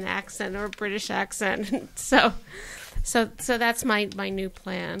Italian accent or a British accent. So that's my new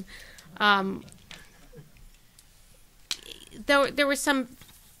plan. There were some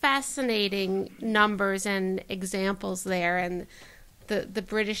fascinating numbers and examples there, and the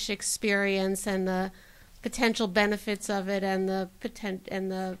British experience and the potential benefits of it, and the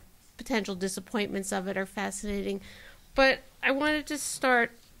potential disappointments of it are fascinating. But I wanted to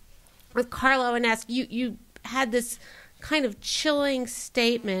start with Carlo and ask you, you had this kind of chilling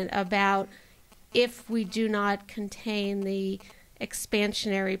statement about if we do not contain the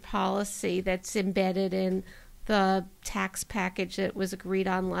expansionary policy that's embedded in the tax package that was agreed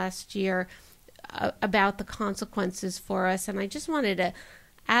on last year, about the consequences for us. And I just wanted to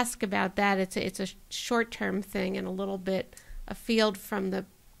ask about that. It's a short-term thing and a little bit afield from the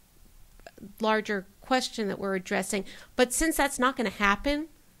larger question that we're addressing. But since that's not going to happen,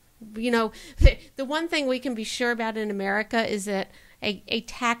 you know, the one thing we can be sure about in America is that a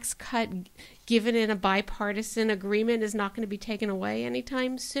tax cut given in a bipartisan agreement is not going to be taken away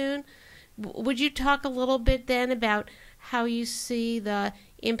anytime soon. Would you talk a little bit then about how you see the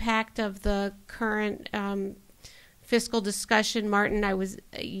impact of the current fiscal discussion? Martin,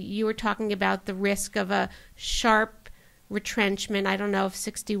 you were talking about the risk of a sharp retrenchment. I don't know if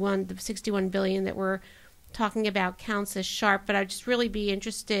the 61 billion that we're talking about counts as sharp, but I'd just really be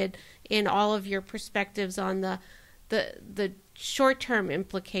interested in all of your perspectives on the short-term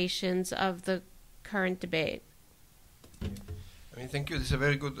implications of the current debate. I mean, thank you. This is a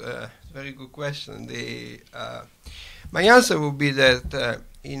very good question. My answer would be that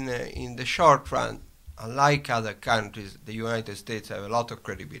in the short run, unlike other countries, the United States have a lot of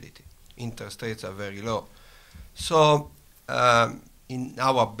credibility. Interest rates are very low. So in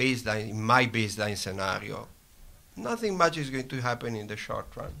my baseline scenario, nothing much is going to happen in the short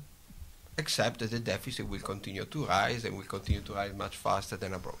run, except that the deficit will continue to rise and will continue to rise much faster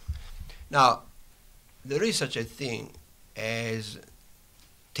than abroad. Now, there is such a thing as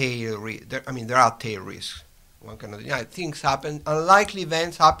tail risk. There are tail risks. One cannot deny things happen, unlikely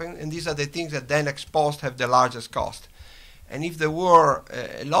events happen, and these are the things that then exposed have the largest cost. And if there were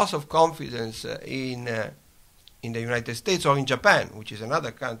a loss of confidence in the United States or in Japan, which is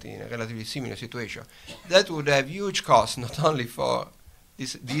another country in a relatively similar situation, that would have huge costs not only for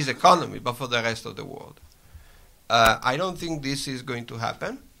this economy but for the rest of the world. I don't think this is going to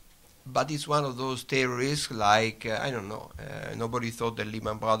happen, but it's one of those tail risks like, nobody thought that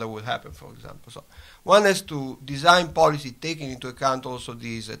Lehman Brothers would happen, for example. So one has to design policy taking into account also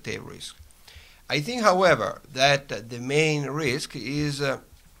these tail risks. I think, however, that the main risk is the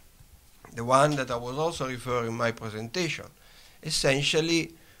one that I was also referring in my presentation,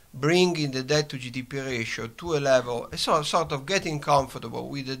 essentially bringing the debt to GDP ratio to a level, sort of getting comfortable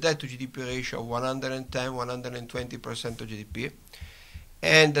with the debt to GDP ratio of 110, 120% of GDP.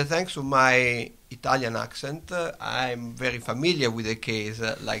 And thanks to my Italian accent, I'm very familiar with a case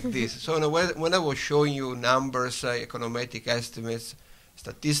like this. So when I was showing you numbers, econometric estimates,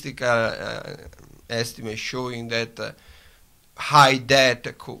 statistical estimates showing that high debt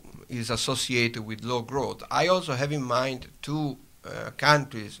is associated with low growth, I also have in mind two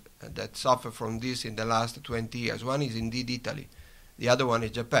countries that suffer from this in the last 20 years. One is indeed Italy. The other one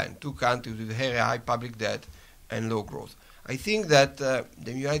is Japan. Two countries with very high public debt and low growth. I think that the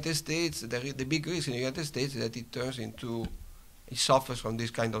United States, the big risk in the United States is that it suffers from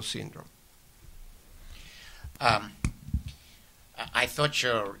this kind of syndrome. I thought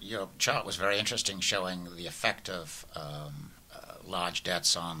your chart was very interesting, showing the effect of large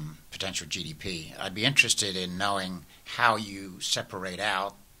debts on potential GDP. I'd be interested in knowing how you separate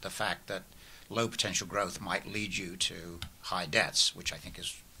out the fact that low potential growth might lead you to high debts, which I think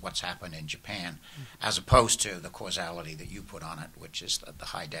is what's happened in Japan, as opposed to the causality that you put on it, which is that the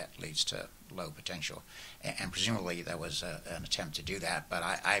high debt leads to low potential. And presumably there was an attempt to do that, but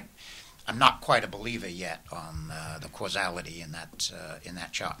I'm not quite a believer yet on the causality in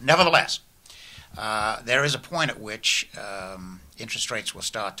that chart. Nevertheless, there is a point at which interest rates will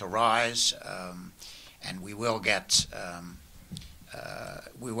start to rise, and we will get a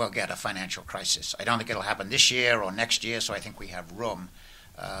financial crisis. I don't think it'll happen this year or next year, so I think we have room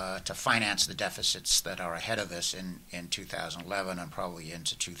to finance the deficits that are ahead of us in 2011 and probably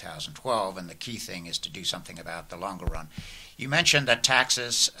into 2012. And the key thing is to do something about the longer run. You mentioned that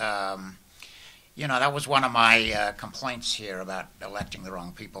taxes. That was one of my complaints here about electing the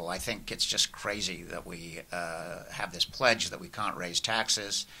wrong people. I think it's just crazy that we have this pledge that we can't raise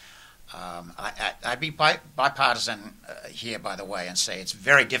taxes. I'd be bipartisan here, by the way, and say it's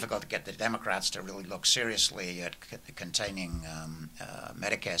very difficult to get the Democrats to really look seriously at containing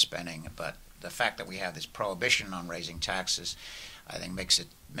Medicare spending. But the fact that we have this prohibition on raising taxes, I think makes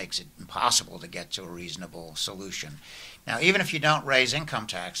it impossible to get to a reasonable solution. Now, even if you don't raise income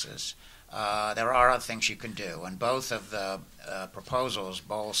taxes, there are other things you can do, and both of the proposals,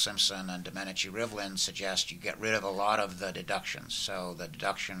 Bowles, Simpson, and Domenici-Rivlin, suggest you get rid of a lot of the deductions. So the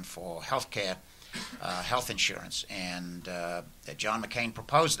deduction for health care health insurance. And John McCain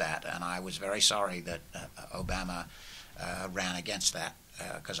proposed that, and I was very sorry that Obama ran against that,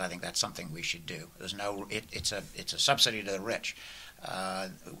 because I think that's something we should do. It's a subsidy to the rich.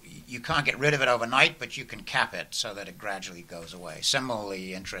 You can't get rid of it overnight, but you can cap it so that it gradually goes away.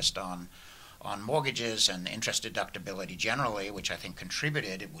 Similarly, interest on mortgages and interest deductibility generally, which I think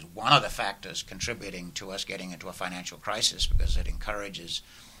contributed, it was one of the factors contributing to us getting into a financial crisis, because it encourages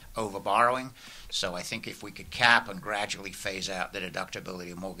overborrowing. So I think if we could cap and gradually phase out the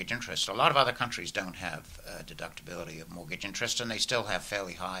deductibility of mortgage interest. A lot of other countries don't have deductibility of mortgage interest, and they still have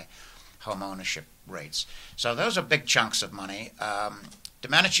fairly high home ownership rates. So those are big chunks of money.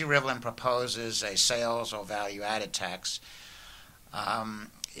 Domenici-Rivlin proposes a sales or value-added tax.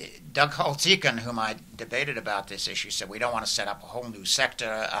 Doug Holtz-Eakin, whom I debated about this issue, said we don't want to set up a whole new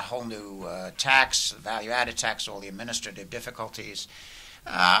sector, a whole new tax, value-added tax, all the administrative difficulties.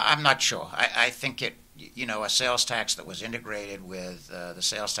 I'm not sure. I think a sales tax that was integrated with the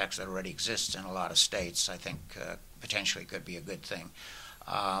sales tax that already exists in a lot of states, I think potentially could be a good thing.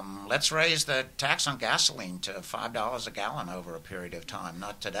 Let's raise the tax on gasoline to $5 a gallon over a period of time.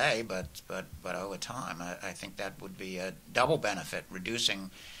 Not today, but over time. I think that would be a double benefit, reducing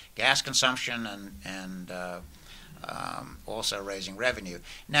gas consumption and also raising revenue.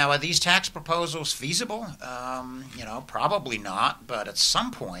 Now, are these tax proposals feasible? Probably not. But at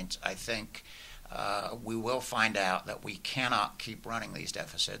some point, I think we will find out that we cannot keep running these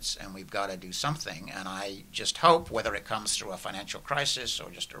deficits, and we've got to do something. And I just hope, whether it comes through a financial crisis or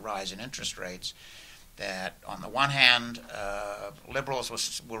just a rise in interest rates, that on the one hand,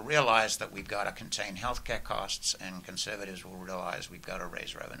 liberals will realize that we've got to contain healthcare costs, and conservatives will realize we've got to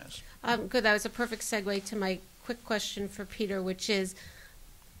raise revenues. Good. That was a perfect segue to my quick question for Peter, which is,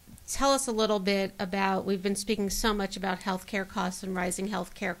 tell us a little bit about, we've been speaking so much about healthcare costs and rising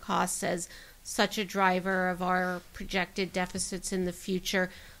healthcare costs as such a driver of our projected deficits in the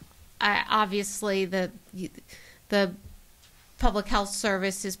future. Obviously, the public health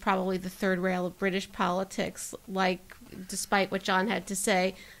service is probably the third rail of British politics, despite what John had to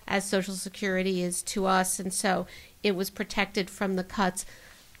say, as Social Security is to us, and so it was protected from the cuts.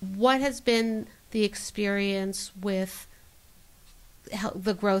 What has been the experience with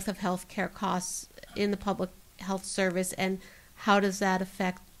the growth of healthcare costs in the public health service, and how does that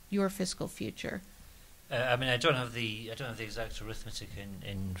affect your fiscal future? I don't have the exact arithmetic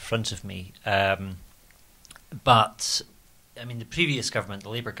in front of me, but the previous government, the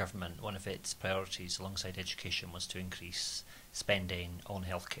Labour government, one of its priorities alongside education was to increase spending on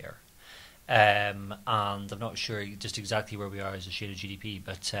healthcare. And I'm not sure just exactly where we are as a share of GDP,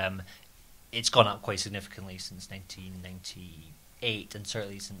 but it's gone up quite significantly since 1998, and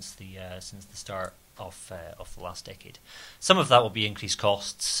certainly since the start of the last decade. Some of that will be increased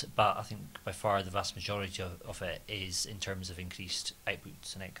costs, but I think by far the vast majority of it is in terms of increased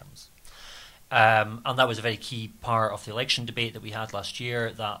outputs and outcomes. And that was a very key part of the election debate that we had last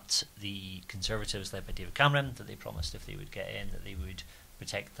year, that the Conservatives, led by David Cameron, that they promised if they would get in that they would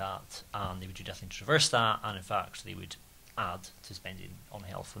protect that and they would do nothing to reverse that, and in fact they would add to spending on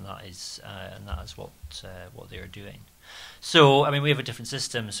health, and that is what they are doing. So we have a different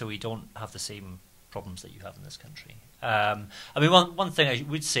system, so we don't have the same problems that you have in this country. One thing I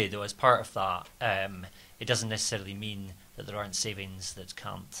would say though, as part of that, it doesn't necessarily mean that there aren't savings that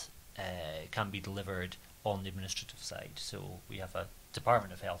can be delivered on the administrative side. So we have a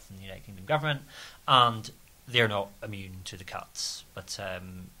Department of Health in the United Kingdom government, and they're not immune to the cuts, but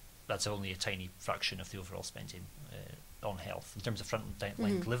that's only a tiny fraction of the overall spending on health. In terms of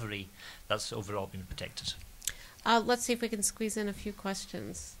front-line delivery, that's overall been protected. Let's see if we can squeeze in a few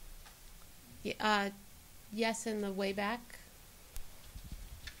questions. Yes, in the way back.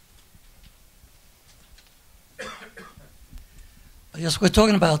 Yes, we're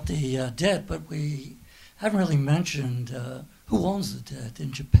talking about the debt, but we haven't really mentioned who owns the debt.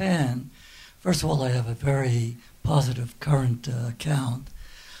 In Japan, first of all, they have a very positive current account.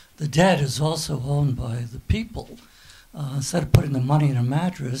 The debt is also owned by the people. Instead of putting the money in a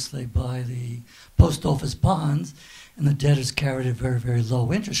mattress, they buy the post office bonds, and the debt is carried at very, very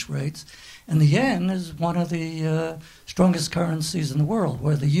low interest rates. And the yen is one of the strongest currencies in the world,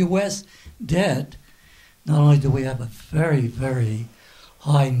 where the U.S. debt, not only do we have a very, very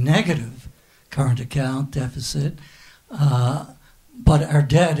high negative current account deficit, but our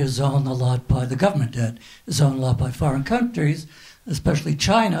debt is owned a lot by, the government debt is owned a lot by foreign countries, especially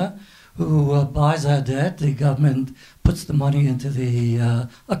China, who buys our debt. The government puts the money into the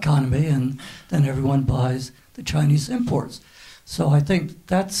economy, and then everyone buys the Chinese imports. So I think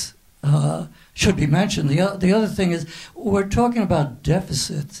that's should be mentioned. The other thing is, we're talking about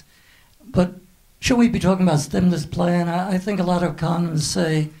deficits, but should we be talking about stimulus plan? I think a lot of economists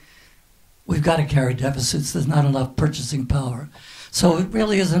say we've got to carry deficits. There's not enough purchasing power. So it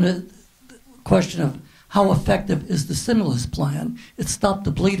really isn't a question of how effective is the stimulus plan. It stopped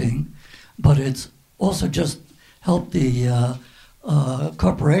the bleeding, but it's also just helped the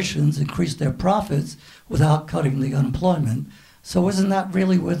corporations increase their profits without cutting the unemployment. So isn't that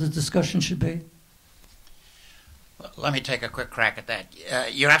really where the discussion should be? Let me take a quick crack at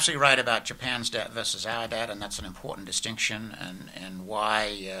that. You're absolutely right about Japan's debt versus our debt, and that's an important distinction, and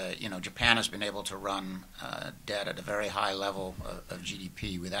why Japan has been able to run debt at a very high level of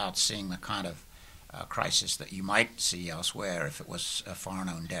GDP without seeing the kind of crisis that you might see elsewhere if it was a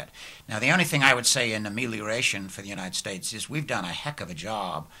foreign-owned debt. Now, the only thing I would say in amelioration for the United States is we've done a heck of a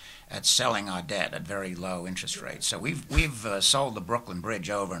job at selling our debt at very low interest rates. So we've sold the Brooklyn Bridge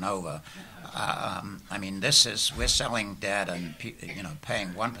over and over. I mean, we're selling debt and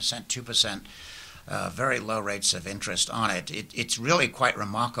paying 1%, 2%, very low rates of interest on it. It's really quite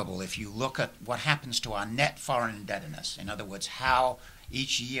remarkable if you look at what happens to our net foreign indebtedness. In other words, how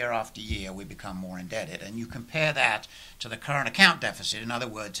each year after year we become more indebted. And you compare that to the current account deficit, in other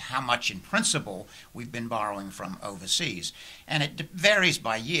words, how much in principle we've been borrowing from overseas. And it varies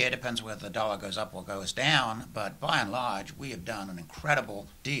by year, depends whether the dollar goes up or goes down, but by and large we have done an incredible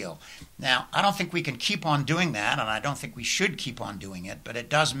deal. Now, I don't think we can keep on doing that, and I don't think we should keep on doing it, but it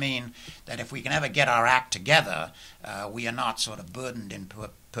does mean that if we can ever get our act together, we are not sort of burdened in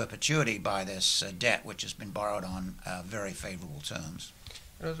perpetuity by this debt, which has been borrowed on very favorable terms.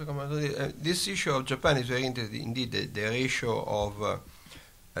 This issue of Japan is very interesting. Indeed, the ratio of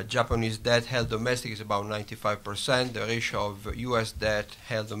Japanese debt held domestic is about 95%. The ratio of U.S. debt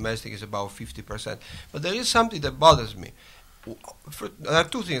held domestic is about 50%. But there is something that bothers me. There are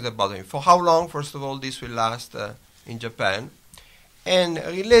two things that bother me. For how long, first of all, this will last in Japan? And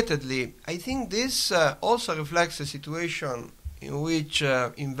relatedly, I think this also reflects a situation in which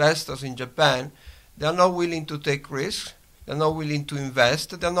investors in Japan, they are not willing to take risks. They're not willing to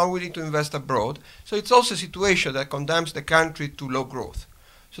invest. They're not willing to invest abroad. So it's also a situation that condemns the country to low growth.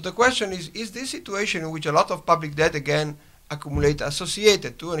 So the question is this situation in which a lot of public debt again accumulate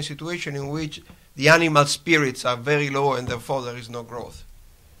associated to a situation in which the animal spirits are very low and therefore there is no growth?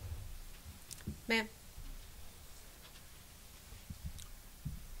 Ma'am.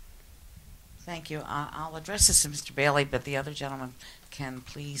 Thank you. I'll address this to Mr. Bailey, but the other gentleman can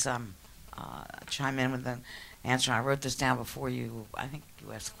please chime in with an answer. I wrote this down before you. I think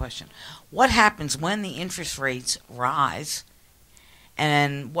you asked the question. What happens when the interest rates rise,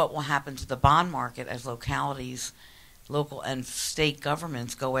 and what will happen to the bond market as localities, local and state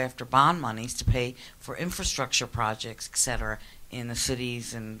governments go after bond monies to pay for infrastructure projects, etc., in the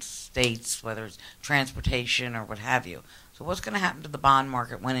cities and states, whether it's transportation or what have you? So what's going to happen to the bond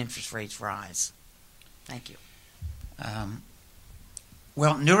market when interest rates rise? Thank you.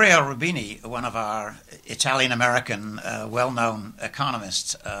 Well, Nuria Rubini, one of our Italian-American well-known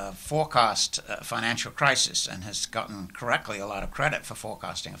economists, forecast a financial crisis and has gotten correctly a lot of credit for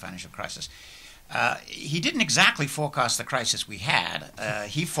forecasting a financial crisis. He didn't exactly forecast the crisis we had.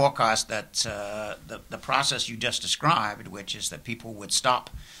 He forecast that the process you just described, which is that people would stop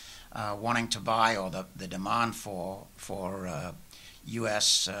wanting to buy, or the demand for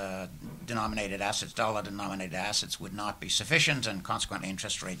U.S. denominated assets, dollar-denominated assets, would not be sufficient, and consequently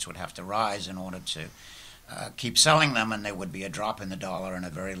interest rates would have to rise in order to keep selling them, and there would be a drop in the dollar and a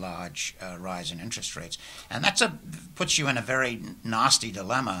very large rise in interest rates. And that puts you in a very nasty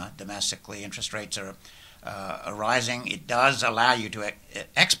dilemma domestically. Interest rates are rising. It does allow you to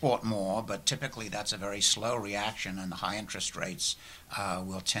export more, but typically that's a very slow reaction, and the high interest rates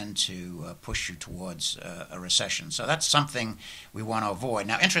will tend to push you towards a recession. So that's something we want to avoid.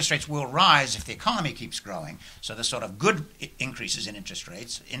 Now, interest rates will rise if the economy keeps growing. So there's sort of good increases in interest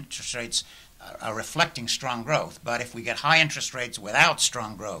rates. Interest rates are reflecting strong growth. But if we get high interest rates without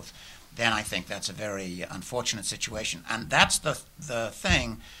strong growth, then I think that's a very unfortunate situation. And that's the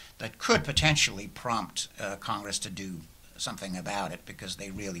thing that could potentially prompt Congress to do something about it, because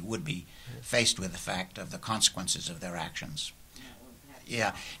they really would be faced with the fact of the consequences of their actions.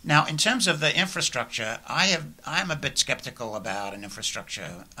 Yeah. Now, in terms of the infrastructure, I'm a bit skeptical about an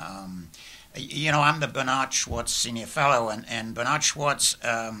infrastructure. I'm the Bernard Schwartz Senior Fellow, and Bernard Schwartz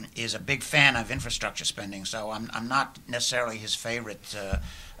is a big fan of infrastructure spending, so I'm not necessarily his favorite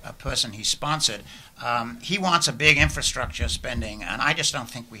person he sponsored. He wants a big infrastructure spending, and I just don't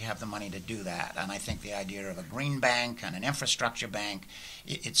think we have the money to do that. And I think the idea of a green bank and an infrastructure bank,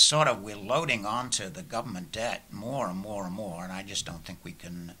 it's sort of, we're loading onto the government debt more and more and more, and I just don't think we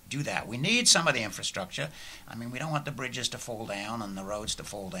can do that. We need some of the infrastructure. I mean, we don't want the bridges to fall down and the roads to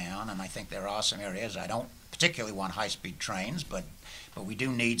fall down, and I think there are some areas. I don't particularly want high-speed trains, but we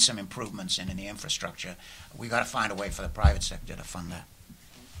do need some improvements in the infrastructure. We got to find a way for the private sector to fund that.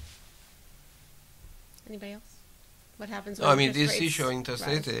 Anybody else? What happens No, when I mean, interest this rates issue of interest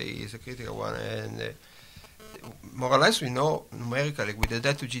rate rise? is a critical one, and more or less we know numerically with the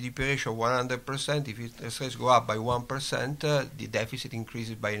debt to GDP ratio of 100%, if interest rates go up by 1%, the deficit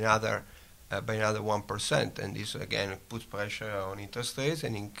increases by another 1%, and this again puts pressure on interest rates,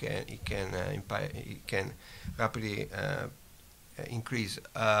 and it can rapidly increase.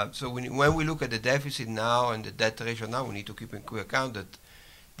 So when we look at the deficit now and the debt ratio now, we need to keep in account that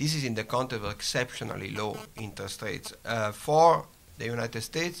this is in the context of exceptionally low interest rates for the United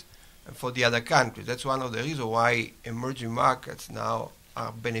States and for the other countries. That's one of the reasons why emerging markets now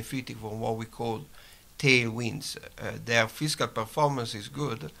are benefiting from what we call tailwinds. Their fiscal performance is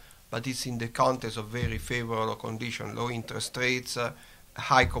good, but it's in the context of very favorable conditions, low interest rates,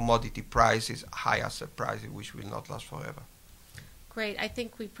 high commodity prices, high asset prices, which will not last forever. Great. I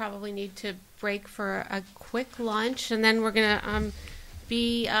think we probably need to break for a quick lunch, and then we're going to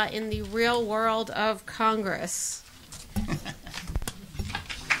be in the real world of Congress.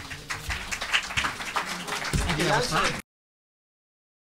 Thank you.